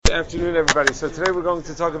afternoon, everybody. So today we're going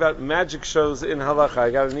to talk about magic shows in halacha.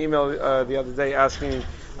 I got an email the other day asking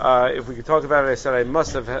if we could talk about it. I said I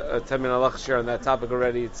must have a 10-minute halacha share on that topic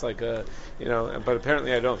already. It's like but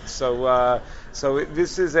apparently I don't. So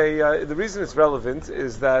this is the reason it's relevant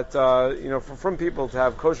is that from people to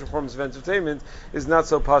have kosher forms of entertainment is not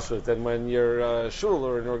so pashut. And when you're a shul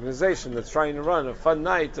or an organization that's trying to run a fun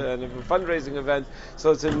night and a fundraising event,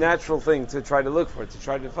 so it's a natural thing to try to look for, to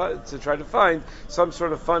try to find some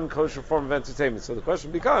sort of fun kosher form of entertainment. So the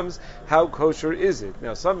question becomes, how kosher is it?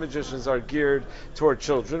 Now, some magicians are geared toward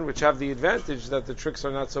children, which have the advantage that the tricks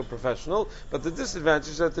are not so professional, but the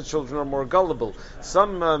disadvantage that the children are more gullible.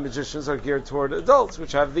 Some magicians are geared toward adults,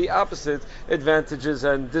 which have the opposite advantages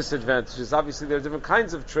and disadvantages. Obviously, there are different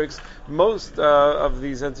kinds of tricks. Most of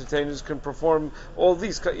these entertainers can perform all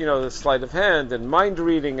these, the sleight of hand and mind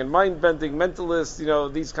reading and mind bending, mentalist,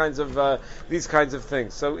 these kinds of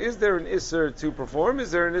things. So, is there an isser to perform?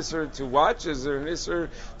 Is there an isser to watch? Is there an isser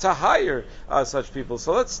to hire such people?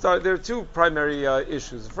 So let's start. There are two primary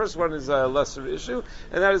issues. The first one is a lesser issue,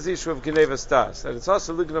 and that is the issue of Genevas Das. And it's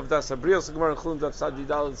also looking of Das Abrios. The Gemara in Chulin Daf Sadi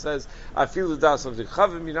Daled says, "Afilu das of the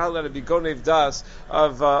Chavim." You're not allowed to be gonev das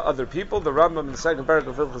of other people. The Rambam in the second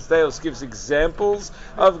paragraph of Hilchos Deos gives examples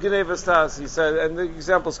of Genevas Das. He said, and the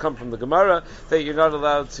examples come from the Gemara, that you're not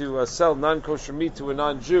allowed to sell non-kosher meat to a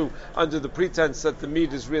non-Jew under the pretense that the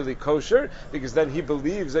meat is really kosher, because then he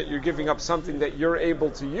believes that you're giving up something that you're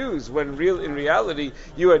able to use, when in reality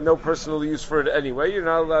you had no personal use for it anyway. You're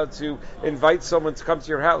not allowed to invite someone to come to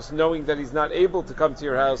your house knowing that he's not able to come to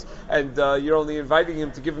your house, and you're only inviting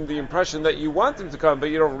him to give him the impression that you want him to come, but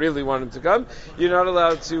you don't really want him to come. You're not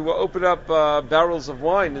allowed to open up barrels of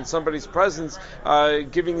wine in somebody's presence,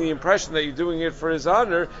 giving the impression that you're doing it for his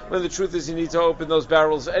honor, when the truth is you need to open those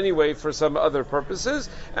barrels anyway for some other purposes,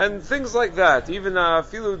 and things like that. Even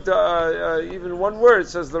even one word,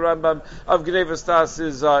 says the Rambam, of Genevas Das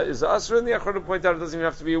is asr, and the Achronim point out it doesn't even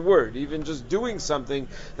have to be a word. Even just doing something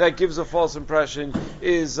that gives a false impression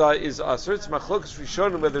is asr. It's machlokas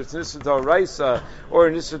rishonim whether it's an isur d'oraisa or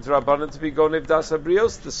an isur d'rabbanan to be gonev das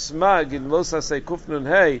abrios. The Smag in Los Asei Kufnun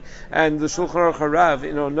Hey and the Shulchan Aruch Harav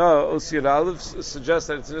in Ona Osir Aleph suggests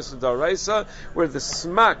that it's an isur d'oraisa, where the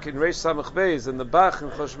Smak in Reish Samach Beis and the Bach in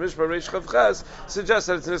Chosh Mishpah Reish Chav Ches suggests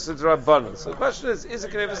that it's an isur d'rabbanan. So the question is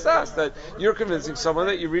it Genevas Das that you're convincing someone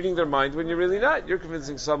that you're reading their mind when you're really not? You're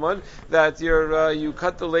convincing someone that you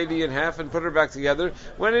cut the lady in half and put her back together,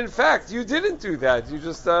 when in fact you didn't do that. You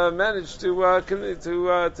just managed to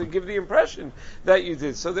give the impression that you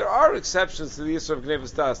did. So there are exceptions to the issue of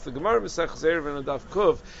Genevas Das. The Gemara Mesechus Eruvin and Daf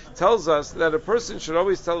Kuf tells us that a person should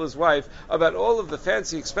always tell his wife about all of the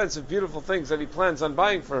fancy, expensive, beautiful things that he plans on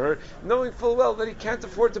buying for her, knowing full well that he can't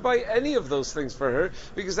afford to buy any of those things for her,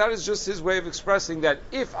 because that is just his way of expressing that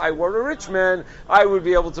if I were a rich man, I would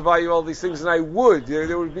be able to buy you all these things, and I would.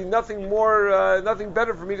 There would be nothing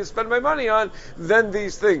better for me to spend my money on than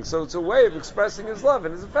these things. So it's a way of expressing his love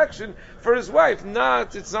and his affection for his wife.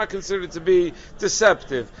 It's not considered to be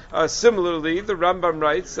deceptive. Similarly, the Rambam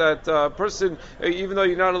writes that a person, even though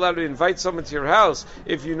you're not allowed to invite someone to your house,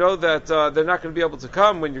 if you know that they're not going to be able to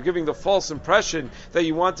come, when you're giving the false impression that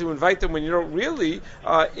you want to invite them when you don't really,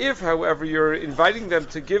 if, however, you're inviting them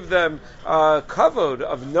to give them kavod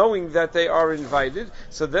of knowing that they are invited,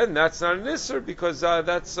 so then that's not an isser, because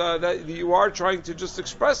that you are trying to just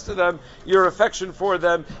express to them your affection for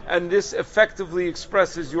them, and this effectively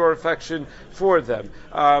expresses your affection for them.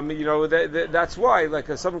 That's why, like,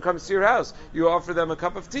 if someone comes to your house, you offer them a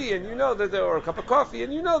cup of tea, and you know that or a cup of coffee,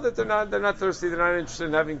 and you know that they're not thirsty, they're not interested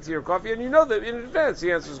in having tea or coffee, and you know that in advance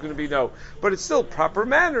the answer is going to be no. But it's still proper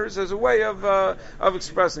manners as a way of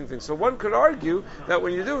expressing things. So one could argue that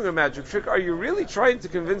when you're doing a magic trick, are you really trying to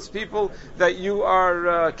convince people that you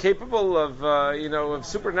are capable of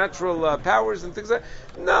supernatural powers and things like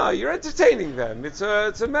that? No, you're entertaining them. It's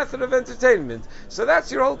a method of entertainment. So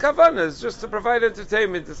that's your whole kavanah, is just to provide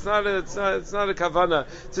entertainment. It's not a kavanah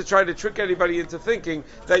to try to trick anybody into thinking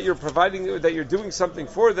that you're doing something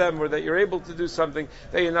for them, or that you're able to do something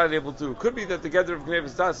that you're not able to do. It could be that the gather of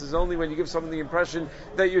Genevas Das is only when you give someone the impression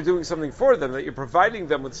that you're doing something for them, that you're providing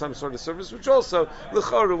them with some sort of service, which also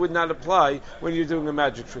l'chora would not apply when you're doing a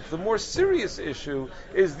magic trick. The more serious issue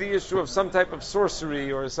is the issue of some type of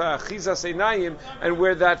sorcery or chizas einayim, and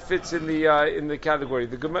where that fits in the in the category.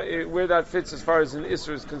 Where that fits as far as an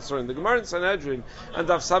Isser is concerned. The Gemara in Sanhedrin and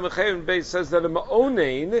Daf Samachay Beis says that a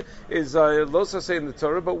ma'onein is losa say in the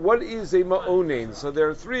Torah, but what is a ma'onein? So there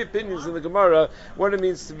are three opinions in the Gemara what it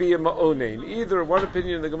means to be a ma'onein. Either one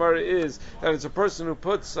opinion in the Gemara is that it's a person who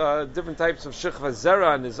puts different types of shechva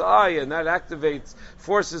zera in his eye, and that activates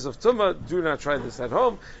forces of tumah. Do not try this at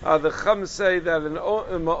home. The Chum say that a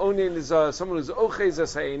ma'onein is someone who's ochez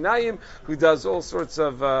asayinayim, who does all sorts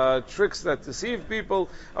of tricks that deceive people,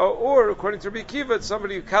 or according to Rabbi Kiva, it's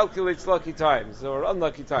somebody who calculates lucky times or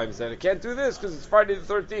unlucky times. That it can't do this because it's Friday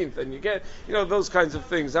the 13th, and you get, those kinds of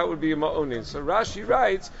things. That would be a ma'onin. So Rashi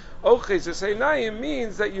writes, Ochez asayinayim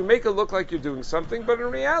means that you make it look like you're doing something, but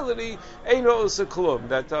in reality, eino osa klum.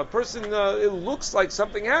 That a person, it looks like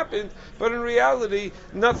something happened, but in reality,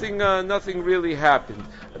 nothing really happened.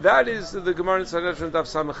 That is the Gemara in Sanhedrin Daf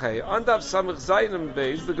Samachay. On Daf Samach Zayin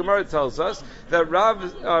Beis, the Gemara tells us that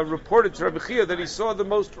Rav reported to Rabbi Chia that he saw the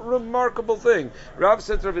most remarkable thing. Rav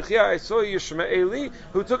said to Rabbi Chia, I saw a Yishmaeli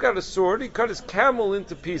who took out a sword, he cut his camel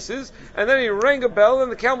into pieces, and then he rang a bell,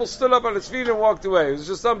 and the camel stood up on its feet and walked away. It was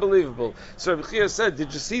just unbelievable. So Rabbi Chia said,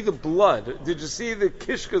 did you see the blood? Did you see the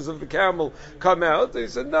kishkas of the camel come out? And he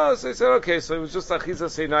said, no. So he said, okay, so it was just Achiza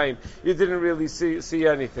Seinaim. You didn't really see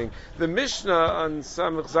anything. The Mishnah on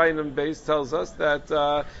Samach Zayin Beis tells us that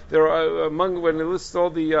there are when it lists all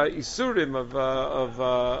the isurim of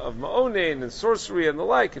ma'onein and sorcery and the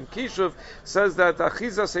like, and Kishuv says that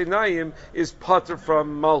achizas einayim is pater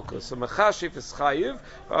from malchus. A mechashif is chayiv,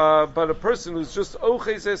 but a person who's just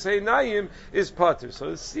ochezes einayim is pater. So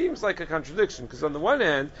it seems like a contradiction, because on the one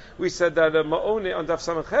hand we said that ma'onein on Daf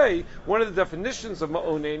Samachay, one of the definitions of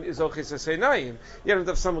ma'onein is ochezes einayim. Yet on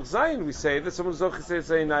Daf Samach Zayin we say that someone who's ochezes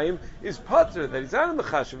einayim is pater, that he's not a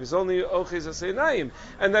mechashif, he's only ochezes einayim,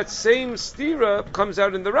 and that same stira comes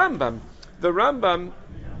out in the Rambam. The Rambam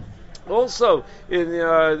also in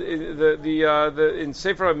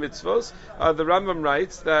Sefer HaMitzvos, the Rambam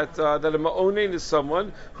writes that a ma'onein is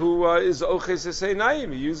someone who is oches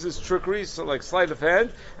eseinayim. He uses trickery, so like sleight of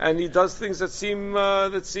hand, and he does things that seem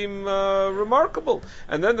remarkable.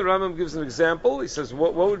 And then the Rambam gives an example. He says,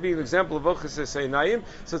 what would be an example of oches eseinayim?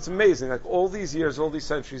 So it's amazing. Like all these years, all these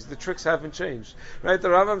centuries, the tricks haven't changed. Right? The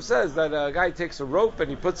Rambam says that a guy takes a rope and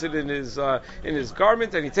he puts it in his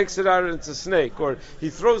garment and he takes it out and it's a snake, or he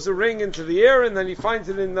throws a ring into the air and then he finds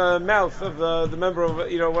it in the mouth of the member of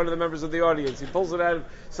one of the members of the audience. He pulls it out of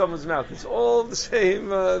someone's mouth. It's all the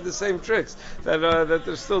same tricks that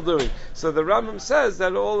they're still doing. So the Rambam says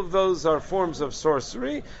that all of those are forms of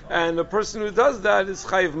sorcery, and a person who does that is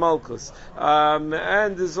chayiv malchus,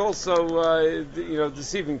 and is also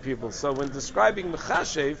deceiving people. So when describing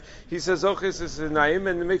mechashev, he says oches is naim,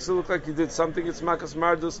 and it makes it look like he did something. It's makas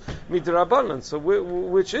mardus midrabanan. So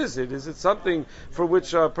which is it? Is it something for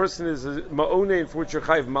which a person is a ma'onein, for which you're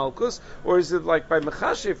chayiv malchus, or is it like by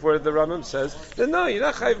mechashev where the Rambam says that no, you're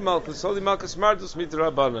not chayiv malchus, only malchus mardus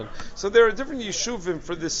midrabanan. So there are different yeshuvim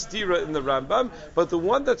for this stira in the Rambam, but the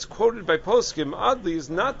one that's quoted by poskim oddly is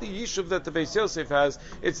not the yeshuv that the Beis Yosef has.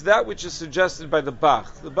 It's that which is suggested by the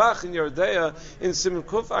Bach. The Bach in Yordea in Siman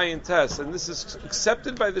Kuf Ayin Tes, and this is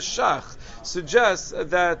accepted by the Shach, suggests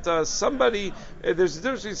that there's a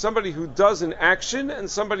difference between somebody who does an action and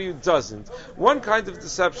somebody who doesn't. One kind of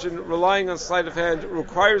deception, relying on sleight of hand,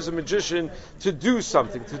 requires a magician to do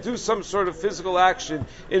something, to do some sort of physical action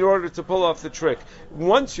in order to pull off the trick.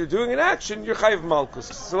 Once you're doing an action, you're chayiv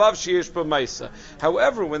malchus. Salav sheyesh b'maisa.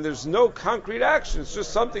 However, when there's no concrete action, it's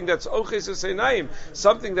just something that's oches eseinayim,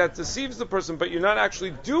 something that deceives the person, but you're not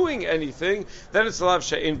actually doing anything, then it's salav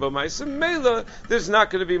she'ein b'maisa. Mela, there's not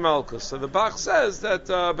going to be malchus. So the Bach says that,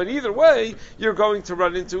 but either way, you're going to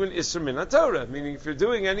run into an isser min haTorah, meaning if you're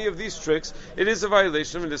doing any of these tricks, it is a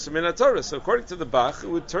violation of an isser min haTorah. So according to the Bach, it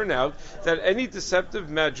would turn out that any deceptive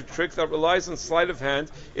magic trick that relies on sleight of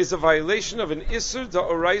hand is a violation of an isser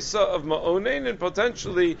da'oraisa of ma'onein and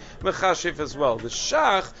potentially mechashif as well. The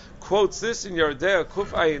Shach quotes this in Yordea Kuf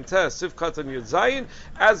Ayin Tes Sif Katan Yud Zayin,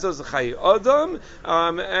 as does the Chai Adam,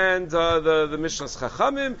 and the Mishnah's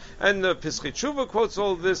Chachamim, and the Pischei Tshuva quotes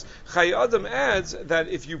all of this. Chai Adam adds that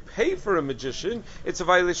if you pay for a magician, it's a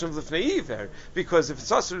violation of Lifnei Iver, because if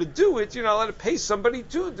it's also to do it, you're not allowed to pay somebody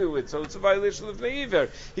to do it, so it's a violation of Lifnei Iver.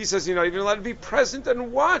 He says you're not even allowed to be present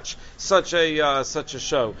and watch such a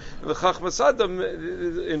show. The Chachmas Adam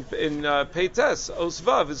in Peites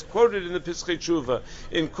Osvav is quoted in the Pischei Tshuva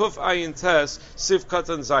in Kuf Kuf Ayin Tes Siv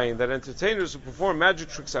Katan Zayin, that entertainers who perform magic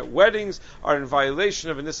tricks at weddings are in violation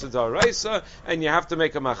of an Issa D'Oraisa, and you have to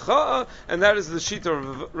make a macha'a, and that is the shita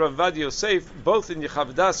of Rav Vad Yosef, both in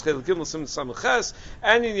Yechavdas Chel Gimel Siman Samches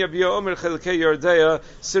and in Yabia Omer Chelkei Yordea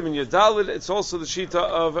Siman Yadalid. It's also the shita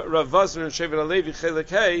of Rav Vazner and Shevet Alevi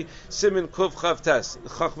Chelkei Siman Kuf Chav Tes.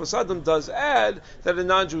 Chachmas Adam does add that a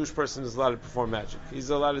non-Jewish person is allowed to perform magic. He's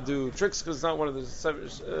allowed to do tricks because it's not one of the seven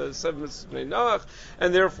mitzvahs Bnei Noach,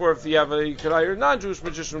 and therefore if you could hire a non-Jewish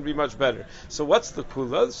magician would be much better. So what's the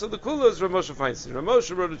kula? So the kula is Rav Moshe Feinstein. Rav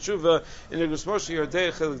Moshe wrote a tshuva in Igros Moshe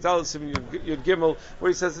Yordei Chelik Daled Siman Yud Gimel, where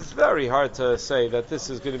he says it's very hard to say that this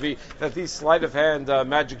is going to be, that these sleight of hand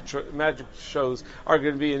magic shows are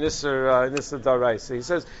going to be an Isser D'Oraisa. He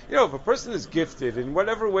says, if a person is gifted in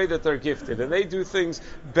whatever way that they're gifted, and they do things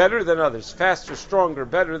better than others, faster, stronger,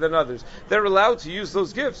 better than others, they're allowed to use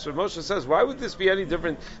those gifts. Rav Moshe says, why would this be any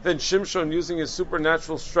different than Shimshon using his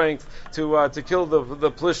supernatural strength to kill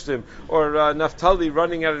the Plishtim, or Naphtali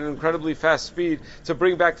running at an incredibly fast speed to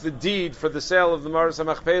bring back the deed for the sale of the Maras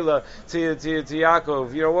HaMachpelah to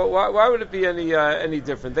Yaakov? Why would it be any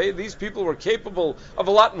different? These people were capable of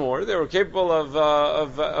a lot more. They were capable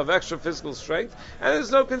of extra physical strength, and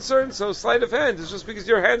there's no concern. So sleight of hand is just because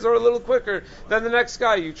your hands are a little quicker than the next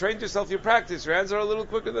guy. You trained yourself, you practice. Your hands are a little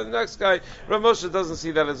quicker than the next guy. Rav Moshe doesn't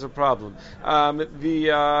see that as a problem. Rav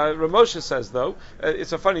Moshe says, though,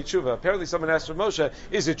 it's a funny tshuva. Apparently someone asked Rav Moshe,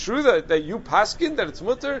 is it true that you paskin, that it's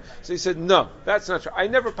mutter? So he said, no, that's not true. I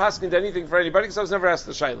never paskined anything for anybody because I was never asked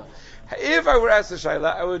the shayla. If I were asked the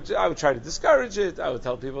shayla, I would try to discourage it. I would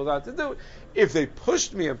tell people not to do it. If they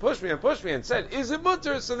pushed me and pushed me and pushed me and said, is it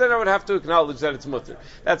mutter? So then I would have to acknowledge that it's mutter.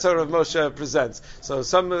 That's how Rav Moshe presents. So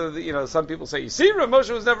some some people say, you see, Rav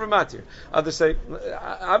Moshe was never matir. Others say,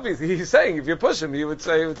 obviously he's saying, if you push him, he would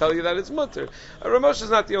tell you that it's mutter. Rav Moshe is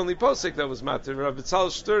not the only posik that was matir. Rav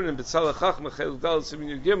B'tzal Stern and B'tzal Chachma Cheluk Dal Siman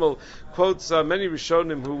Yud Gimel quotes many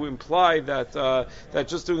Rishonim who imply that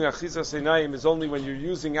just doing Achizas Einayim is only when you're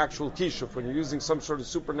using actual kishuf, when you're using some sort of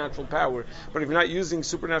supernatural power. But if you're not using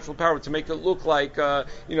supernatural power to make it look like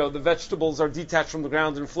the vegetables are detached from the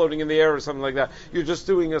ground and floating in the air or something like that, you're just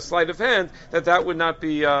doing a sleight of hand, that would not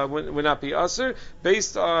be aser,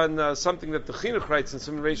 based on something that the Chinuch writes in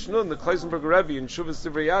Siman Reish Nun. The Kleisenberger Rebbe in Shuvas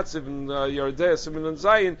Divrei Yatziv in Yordei Siman Nun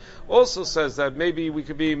Zayin also says that maybe we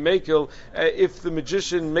could be makil if the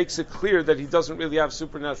magician makes it clear that he doesn't really have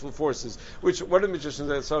supernatural forces. Which what a magician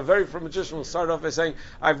says. So a very magician will start off by saying,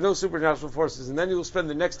 I have no supernatural forces, and then he will spend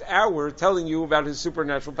the next hour telling you about his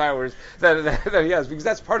supernatural powers that he has, because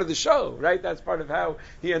that's part of the show, right? That's part of how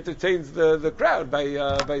he entertains the crowd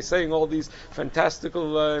by saying all these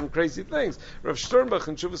fantastical and crazy things. Rav Sternbach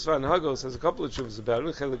in Shuvas Van Hagos has a couple of shuvas about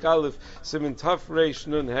it. Chelik Aleph Siman Taf Reish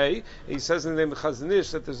Nun Hey. He says in the name of Chazon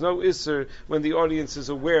Ish that there's no isser when the audience is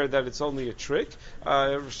aware that it's only a trick.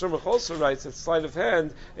 Rav Sternbach also writes that sleight of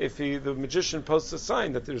hand, if the magician posts a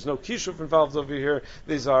sign that there's no kishuf involved over here,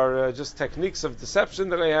 these are just techniques of deception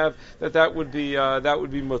that I have, that would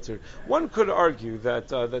be mutter. One could argue that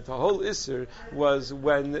the whole Isser was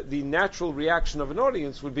when the natural reaction of an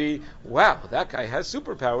audience would be, wow, that guy has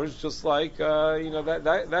superpowers, just like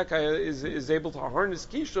that guy is able to harness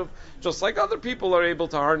kishuf, just like other people are able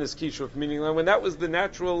to harness kishuf. Meaning when that was the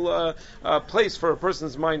natural place for a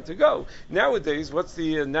person's mind to go. Nowadays, what's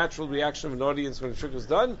the natural reaction of an audience when a trick was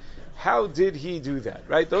done? How did he do that?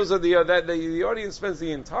 Right? Those are the audience spends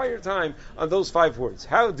the entire time on those 5 words.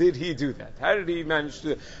 How did he do that? How did he manage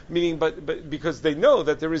to? Meaning, but because they know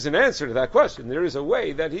that there is an answer to that question, there is a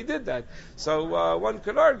way that he did that. So one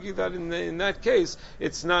could argue that in that case,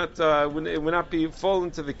 it's not it would not fall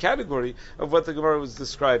into the category of what the Gemara was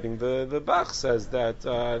describing. The Bach says that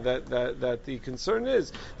the concern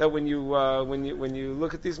is that when you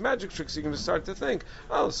look at these magic tricks, you're going to start to think,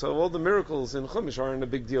 oh, so all the miracles in Chumash aren't a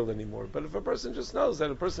big deal anymore. But if a person just knows that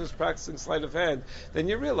a person is practicing sleight of hand, then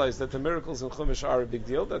you realize that the miracles in Chumash are a big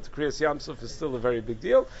deal, that the Kriyas Yamsuf is still a very big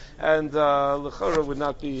deal, and L'chora would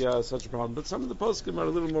not be such a problem. But some of the poskim are a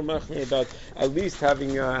little more machmir about at least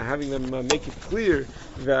having them make it clear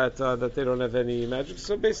that they don't have any magic.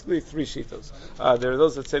 So basically 3 shitos. There are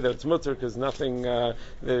those that say that it's mutter because nothing,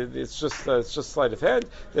 it's just sleight of hand.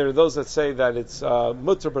 There are those that say that it's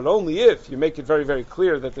mutter, but only if you make it very, very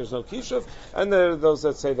clear that there's no kishuf, and there are those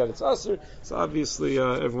that say that it's aser. So obviously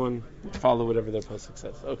everyone would follow whatever their pasuk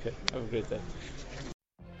says. Okay, have a great day.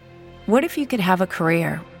 What if you could have a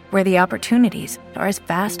career where the opportunities are as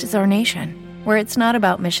vast as our nation, where it's not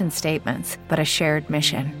about mission statements, but a shared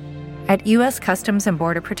mission? At U.S. Customs and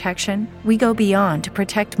Border Protection, we go beyond to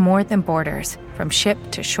protect more than borders. From ship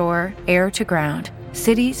to shore, air to ground,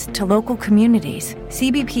 Cities to local communities,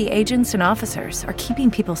 CBP agents and officers are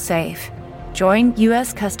keeping people safe. Join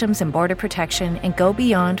U.S. Customs and Border Protection and go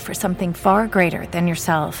beyond for something far greater than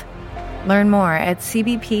yourself. Learn more at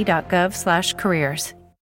cbp.gov/careers.